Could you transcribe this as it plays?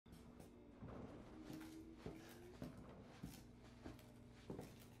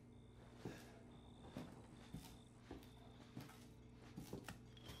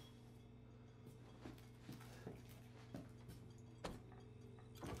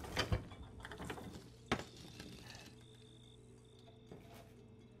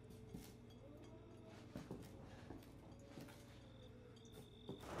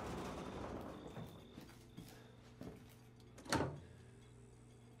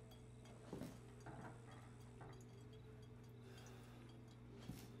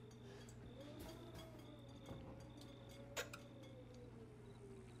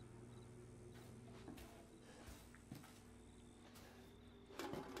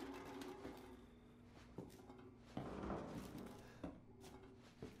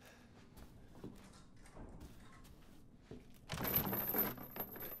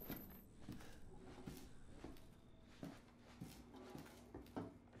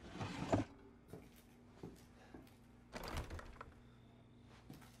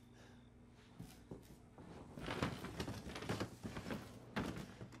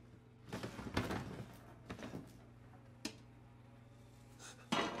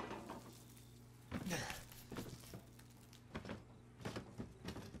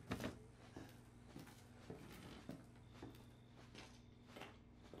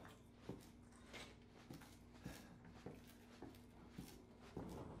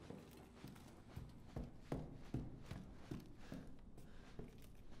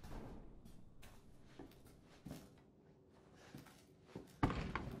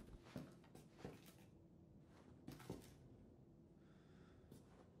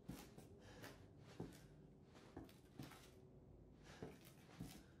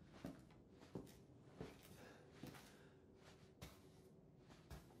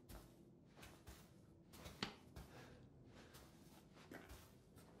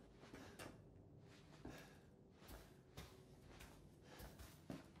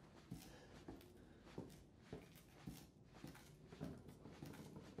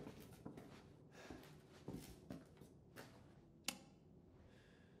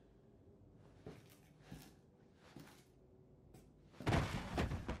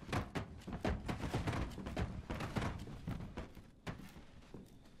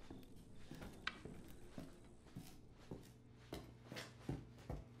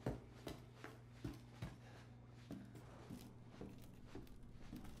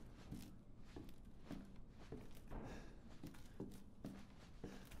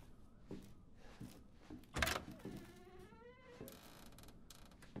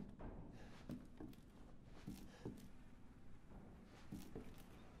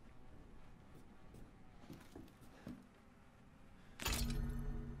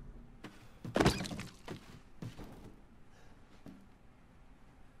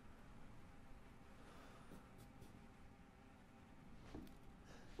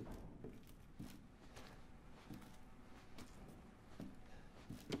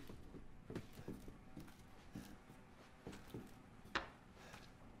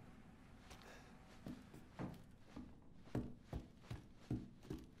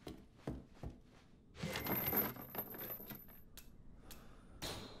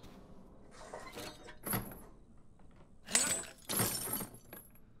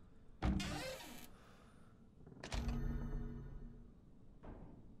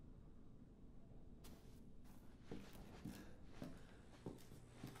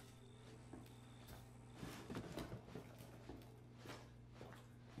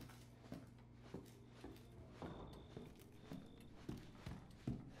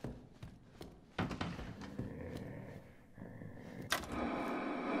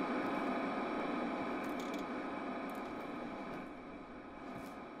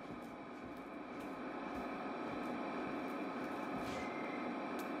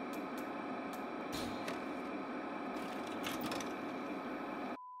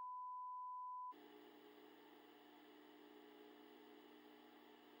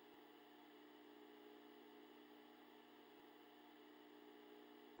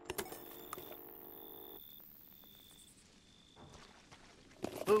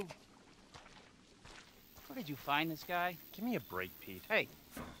did you find this guy? Give me a break, Pete. Hey,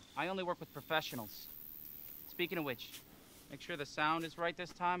 I only work with professionals. Speaking of which, make sure the sound is right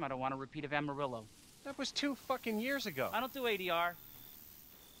this time. I don't want a repeat of Amarillo. That was 2 fucking years ago. I don't do ADR.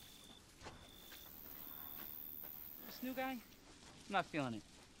 This new guy? I'm not feeling it.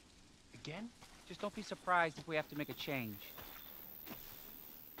 Again? Just don't be surprised if we have to make a change.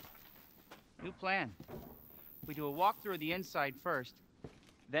 New plan. We do a walkthrough of the inside first,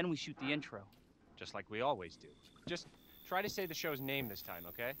 then we shoot the intro. Just like we always do. Just try to say the show's name this time,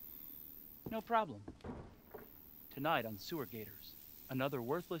 okay? No problem. Tonight on Sewer Gators, another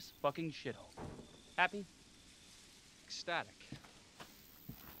worthless fucking shithole. Happy? Ecstatic.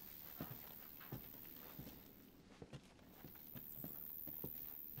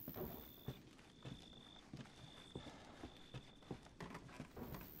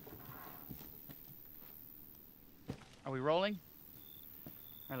 Are we rolling?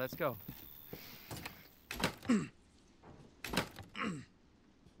 All right, let's go.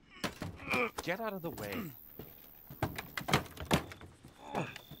 Get out of the way.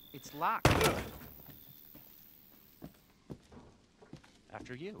 It's locked.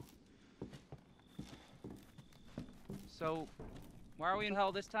 After you. So, why are we in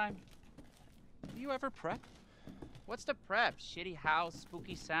hell this time? Do you ever prep? What's the prep? Shitty house,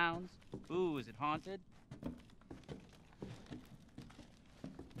 spooky sounds? Ooh, is it haunted?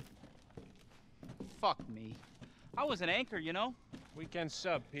 Fuck me. I was an anchor, you know? Weekend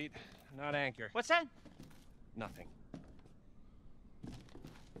sub, Pete. Not anchor. What's that? Nothing.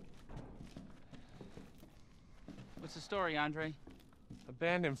 What's the story, Andre?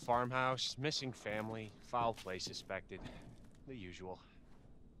 Abandoned farmhouse, missing family, foul play suspected. The usual.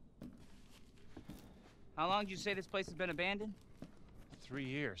 How long did you say this place has been abandoned? 3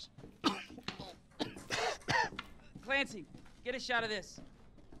 years. Clancy, get a shot of this.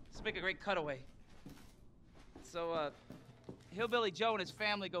 Let's make a great cutaway. So, Hillbilly Joe and his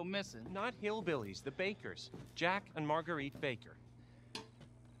family go missing. Not hillbillies, the Bakers. Jack and Marguerite Baker.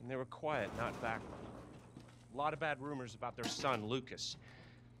 And they were quiet, not backward. A lot of bad rumors about their son, Lucas.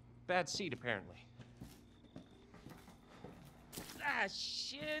 Bad seed, apparently. Ah,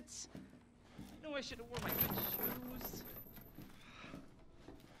 shit. I know I should have worn my good shoes.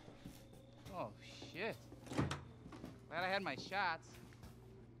 Oh, shit. Glad I had my shots.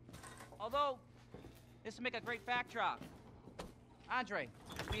 Although, this would make a great backdrop. Andre,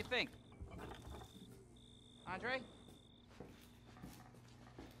 what do you think? Andre?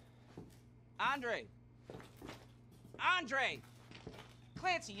 Andre! Andre!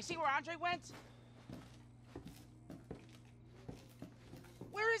 Clancy, you see where Andre went?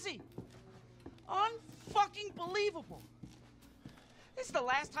 Where is he? Unfucking believable. This is the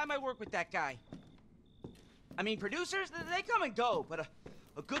last time I work with that guy. I mean, producers, they come and go, but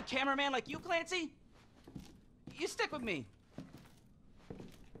a good cameraman like you, Clancy, you stick with me.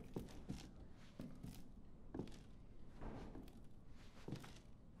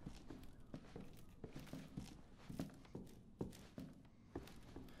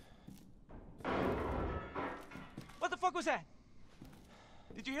 What the fuck was that?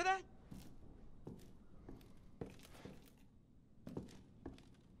 Did you hear that?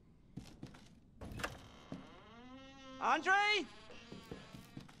 Andre?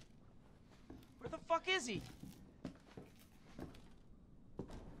 Where the fuck is he?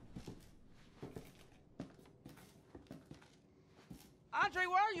 Andre,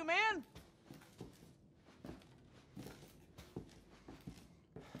 where are you, man?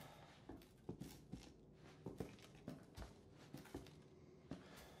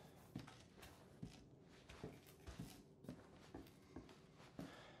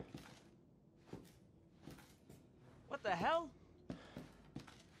 What the hell?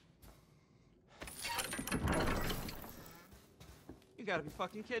 You gotta be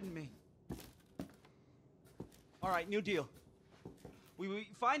fucking kidding me. All right, new deal. We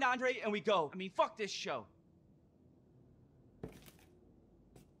find Andre and we go. I mean, fuck this show.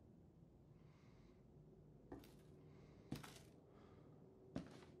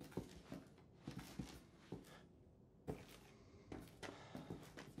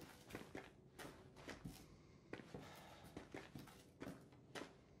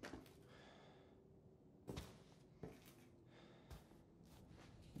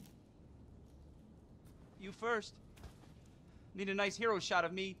 You first. Need a nice hero shot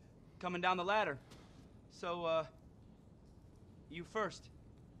of me coming down the ladder. So, you first.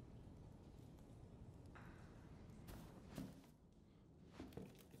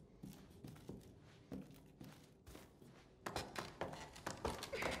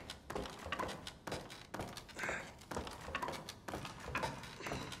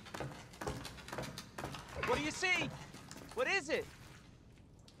 What are What do you see? What is it?